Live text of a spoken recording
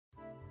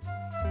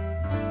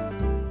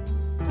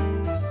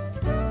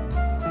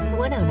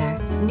one owner,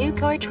 new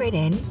car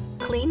trade-in,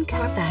 clean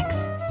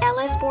Carfax,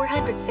 LS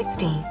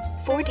 460,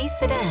 4D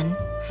sedan,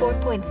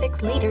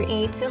 4.6-liter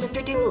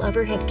 8-cylinder dual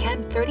overhead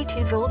cam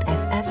 32-volt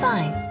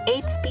SFI,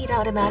 8-speed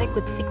automatic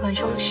with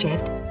sequential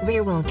shift,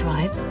 rear-wheel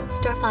drive,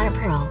 Starfire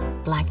Pearl,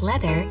 black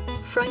leather,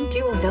 front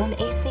dual-zone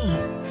AC,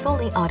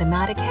 fully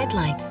automatic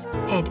headlights,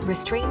 head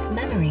restraints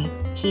memory,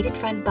 heated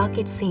front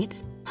bucket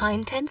seats,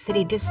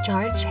 high-intensity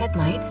discharge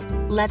headlights,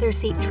 leather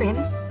seat trim,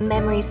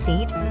 memory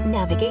seat,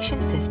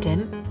 navigation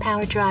system,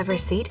 power driver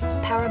seat,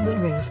 power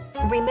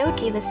moonroof, remote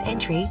keyless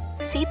entry,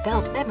 seat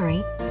belt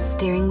memory,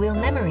 steering wheel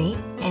memory,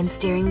 and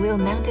steering wheel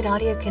mounted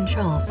audio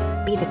controls.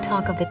 Be the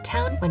talk of the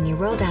town when you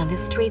roll down the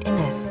street in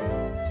this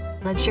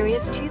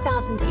luxurious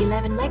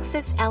 2011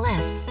 Lexus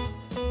LS.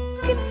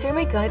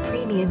 Consumer Guide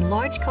Premium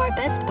Large Car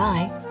Best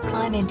Buy.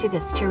 Climb into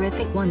this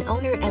terrific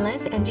one-owner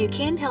LS and you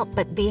can't help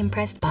but be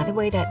impressed by the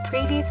way that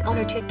previous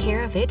owner took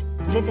care of it.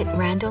 Visit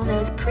Randall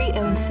Noe's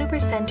Pre-Owned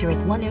Supercenter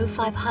at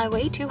 105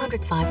 Highway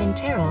 205 in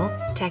Terrell,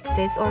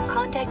 Texas, or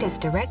contact us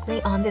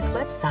directly on this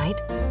website.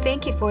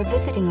 Thank you for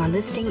visiting our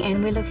listing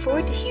and we look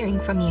forward to hearing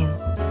from you.